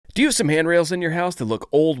Do you have some handrails in your house that look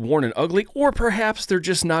old, worn, and ugly, or perhaps they're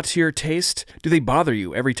just not to your taste? Do they bother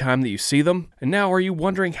you every time that you see them? And now are you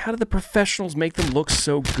wondering, how do the professionals make them look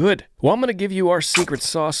so good? Well, I'm going to give you our secret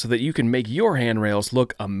sauce so that you can make your handrails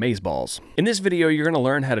look amazeballs. In this video, you're going to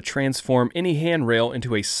learn how to transform any handrail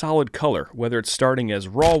into a solid color, whether it's starting as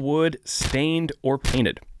raw wood, stained, or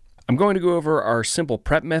painted. I'm going to go over our simple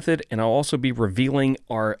prep method, and I'll also be revealing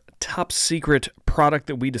our top secret product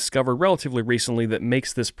that we discovered relatively recently that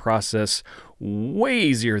makes this process way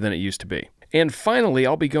easier than it used to be. And finally,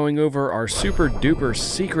 I'll be going over our super duper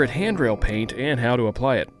secret handrail paint and how to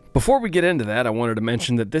apply it. Before we get into that, I wanted to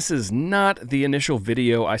mention that this is not the initial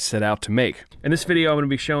video I set out to make. In this video, I'm going to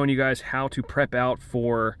be showing you guys how to prep out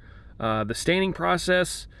for the staining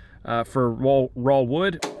process for raw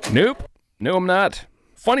wood. Nope, no I'm not.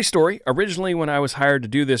 Funny story, originally when I was hired to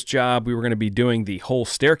do this job, we were going to be doing the whole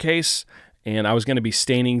staircase, and I was going to be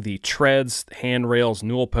staining the treads, handrails,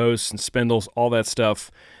 newel posts, and spindles, all that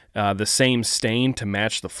stuff, the same stain to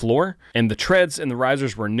match the floor. And the treads and the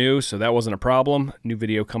risers were new, so that wasn't a problem. New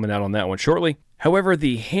video coming out on that one shortly. However,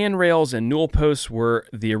 the handrails and newel posts were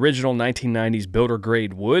the original 1990s builder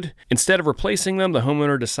grade wood. Instead of replacing them, the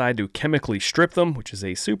homeowner decided to chemically strip them, which is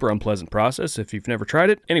a super unpleasant process if you've never tried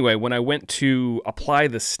it. Anyway, when I went to apply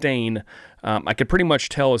the stain, I could pretty much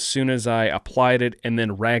tell as soon as I applied it and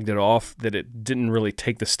then ragged it off that it didn't really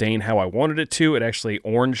take the stain how I wanted it to. It actually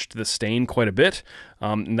oranged the stain quite a bit,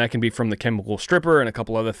 and that can be from the chemical stripper and a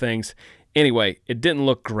couple other things. Anyway, it didn't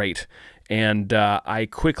look great. And I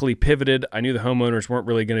quickly pivoted. I knew the homeowners weren't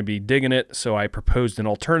really going to be digging it, so I proposed an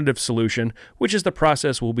alternative solution, which is the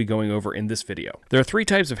process we'll be going over in this video. There are three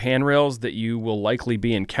types of handrails that you will likely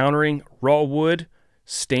be encountering: raw wood,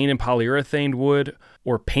 stained and polyurethane wood,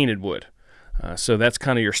 or painted wood. So that's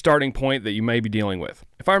kind of your starting point that you may be dealing with.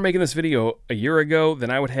 If I were making this video a year ago,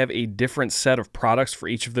 then I would have a different set of products for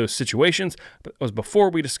each of those situations. But it was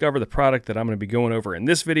before we discovered the product that I'm going to be going over in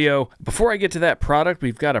this video. Before I get to that product,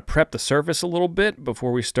 we've got to prep the surface a little bit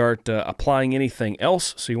before we start applying anything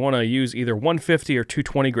else. So you want to use either 150 or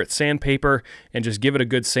 220 grit sandpaper and just give it a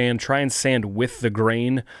good sand. Try and sand with the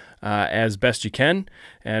grain as best you can.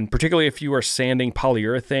 And particularly if you are sanding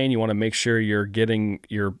polyurethane, you want to make sure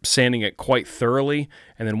you're sanding it quite thoroughly.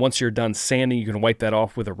 And then once you're done sanding, you can wipe that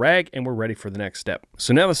off with a rag, and we're ready for the next step.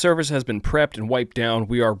 So now the surface has been prepped and wiped down,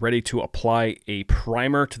 we are ready to apply a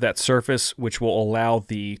primer to that surface, which will allow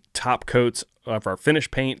the top coats of our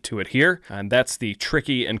finish paint to adhere. And that's the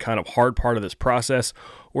tricky and kind of hard part of this process,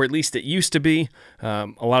 or at least it used to be. A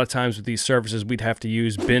lot of times with these surfaces, we'd have to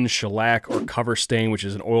use bin shellac or cover stain, which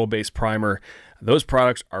is an oil-based primer. Those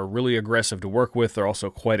products are really aggressive to work with. They're also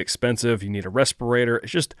quite expensive. You need a respirator.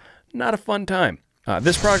 It's just not a fun time.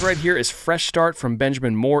 This product right here is Fresh Start from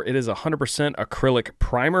Benjamin Moore. It is 100% acrylic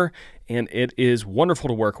primer, and it is wonderful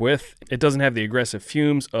to work with. It doesn't have the aggressive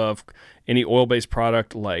fumes of any oil-based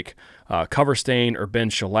product like cover stain or ben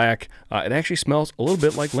shellac. It actually smells a little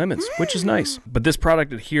bit like lemons, which is nice. But this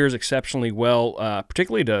product adheres exceptionally well,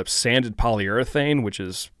 particularly to sanded polyurethane, which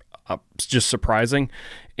is just surprising.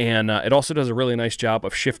 And it also does a really nice job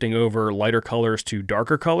of shifting over lighter colors to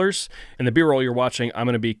darker colors. In the B-roll you're watching,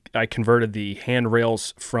 I converted the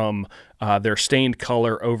handrails from their stained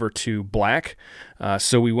color over to black.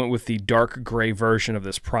 So we went with the dark gray version of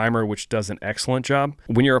this primer, which does an excellent job.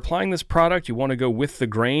 When you're applying this product, you want to go with the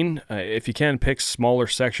grain. If you can, pick smaller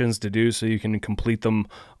sections to do so you can complete them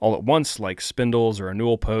all at once, like spindles or a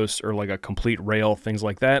newel post or like a complete rail, things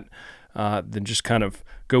like that. Then just kind of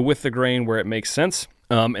go with the grain where it makes sense.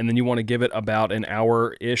 And then you want to give it about an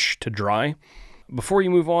hour-ish to dry. Before you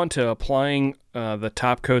move on to applying the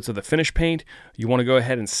top coats of the finish paint, you want to go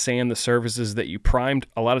ahead and sand the surfaces that you primed.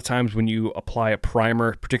 A lot of times when you apply a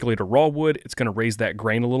primer, particularly to raw wood, it's going to raise that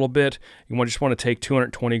grain a little bit. You just want to take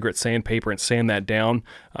 220 grit sandpaper and sand that down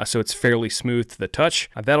so it's fairly smooth to the touch.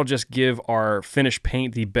 That'll just give our finished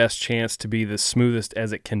paint the best chance to be the smoothest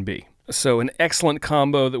as it can be. So an excellent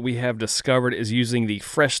combo that we have discovered is using the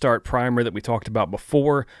Fresh Start primer that we talked about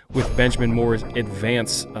before with Benjamin Moore's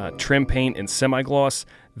Advanced Trim Paint and Semi-Gloss.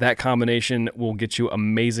 That combination will get you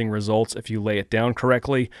amazing results if you lay it down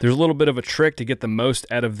correctly. There's a little bit of a trick to get the most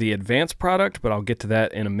out of the Advanced product, but I'll get to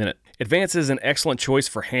that in a minute. Advanced is an excellent choice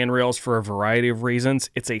for handrails for a variety of reasons.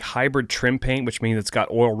 It's a hybrid trim paint, which means it's got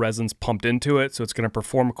oil resins pumped into it, so it's going to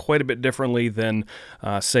perform quite a bit differently than,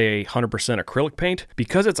 say, a 100% acrylic paint.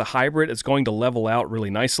 Because it's a hybrid, it's going to level out really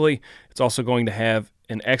nicely. It's also going to have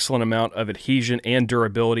an excellent amount of adhesion and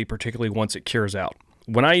durability, particularly once it cures out.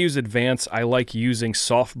 When I use Advance, I like using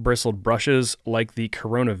soft bristled brushes like the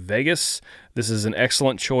Corona Vegas. This is an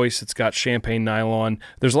excellent choice. It's got champagne nylon.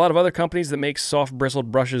 There's a lot of other companies that make soft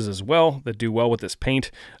bristled brushes as well that do well with this paint.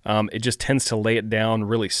 It just tends to lay it down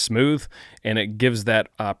really smooth, and it gives that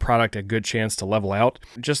product a good chance to level out.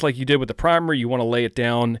 Just like you did with the primer, you want to lay it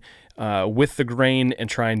down with the grain and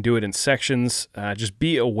try and do it in sections. Just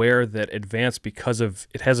be aware that Advance, because of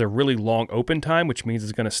it has a really long open time, which means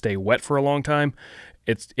it's going to stay wet for a long time,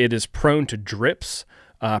 it is prone to drips.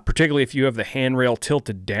 Particularly if you have the handrail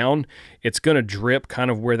tilted down, it's going to drip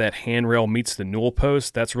kind of where that handrail meets the newel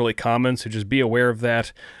post. That's really common, so just be aware of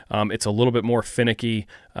that. It's a little bit more finicky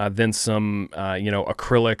than some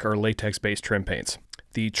acrylic or latex-based trim paints.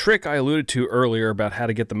 The trick I alluded to earlier about how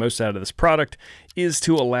to get the most out of this product is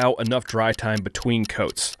to allow enough dry time between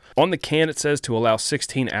coats. On the can, it says to allow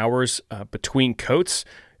 16 hours between coats.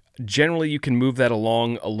 Generally, you can move that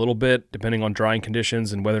along a little bit depending on drying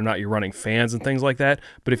conditions and whether or not you're running fans and things like that.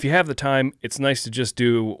 But if you have the time, it's nice to just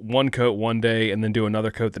do one coat one day and then do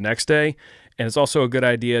another coat the next day. And it's also a good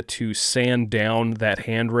idea to sand down that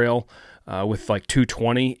handrail with like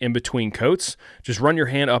 220 in between coats. Just run your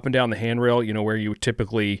hand up and down the handrail, where you would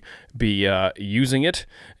typically be using it,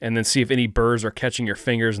 and then see if any burrs are catching your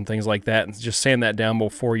fingers and things like that, and just sand that down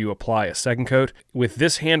before you apply a second coat. With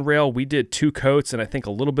this handrail, we did 2 coats and I think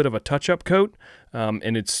a little bit of a touch-up coat,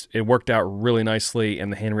 and it worked out really nicely,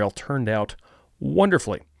 and the handrail turned out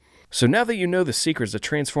wonderfully. So now that you know the secrets of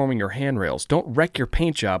transforming your handrails, don't wreck your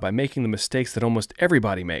paint job by making the mistakes that almost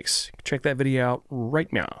everybody makes. Check that video out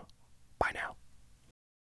right now. Bye now.